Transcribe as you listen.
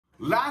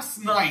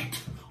Last night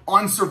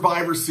on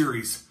Survivor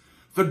Series,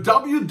 the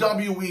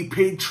WWE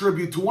paid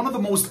tribute to one of the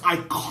most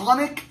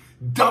iconic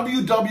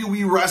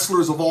WWE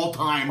wrestlers of all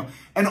time,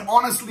 and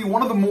honestly,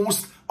 one of the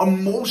most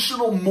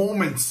emotional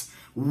moments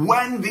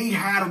when they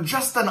had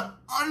just an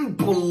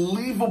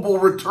unbelievable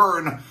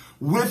return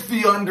with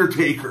The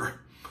Undertaker.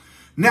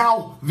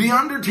 Now, The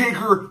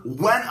Undertaker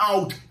went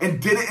out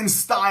and did it in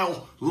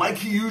style like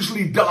he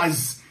usually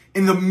does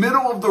in the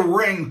middle of the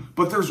ring,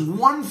 but there's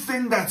one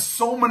thing that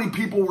so many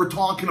people were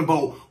talking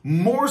about,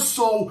 more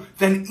so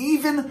than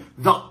even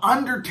The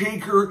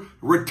Undertaker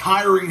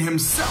retiring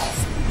himself.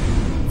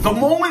 The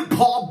moment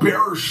Paul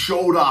Bearer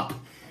showed up,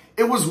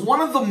 it was one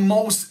of the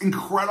most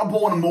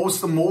incredible and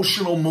most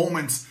emotional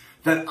moments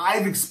that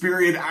I've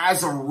experienced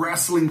as a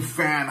wrestling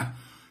fan.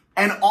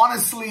 And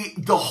honestly,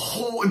 the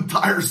whole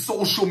entire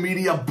social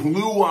media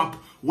blew up,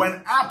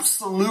 went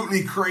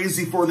absolutely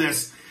crazy for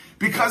this,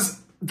 because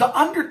The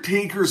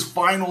Undertaker's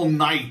final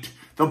night,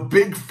 the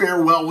big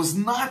farewell, was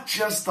not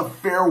just a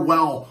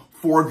farewell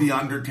for The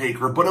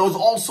Undertaker, but it was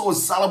also a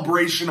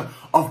celebration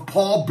of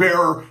Paul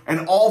Bearer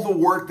and all the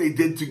work they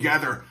did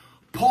together.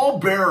 Paul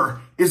Bearer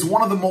is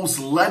one of the most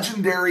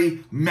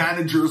legendary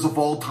managers of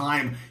all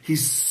time.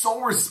 He's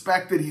so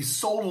respected, he's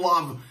so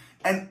loved,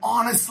 and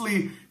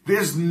honestly,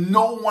 there's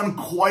no one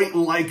quite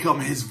like him.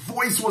 His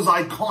voice was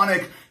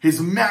iconic, his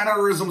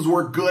mannerisms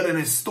were good, and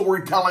his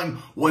storytelling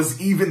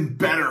was even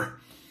better.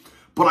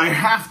 But I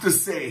have to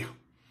say,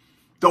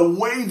 the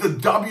way the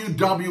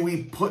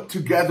WWE put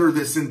together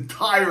this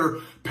entire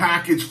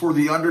package for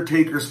The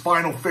Undertaker's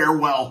final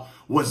farewell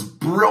was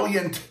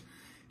brilliant.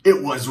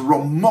 It was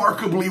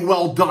remarkably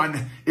well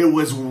done. It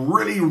was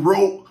really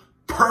wrote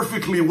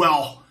perfectly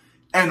well.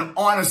 And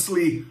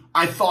honestly,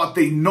 I thought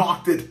they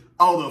knocked it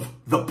out of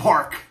the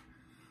park.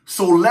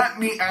 So let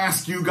me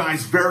ask you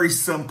guys very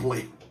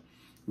simply,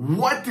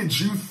 what did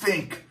you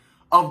think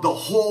of the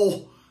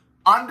whole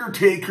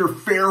Undertaker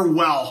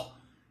farewell?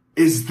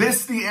 Is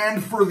this the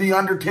end for The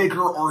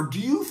Undertaker, or do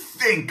you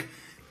think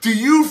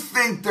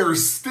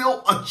there's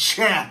still a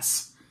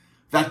chance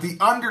that The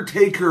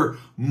Undertaker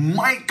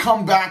might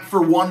come back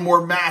for one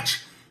more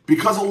match?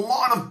 Because a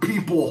lot of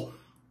people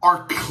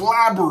are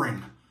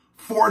clamoring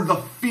for the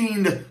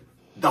Fiend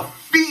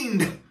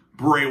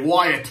Bray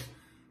Wyatt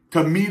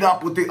to meet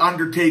up with The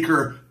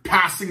Undertaker,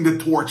 passing the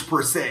torch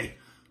per se.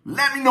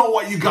 Let me know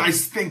what you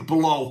guys think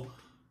below.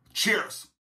 Cheers.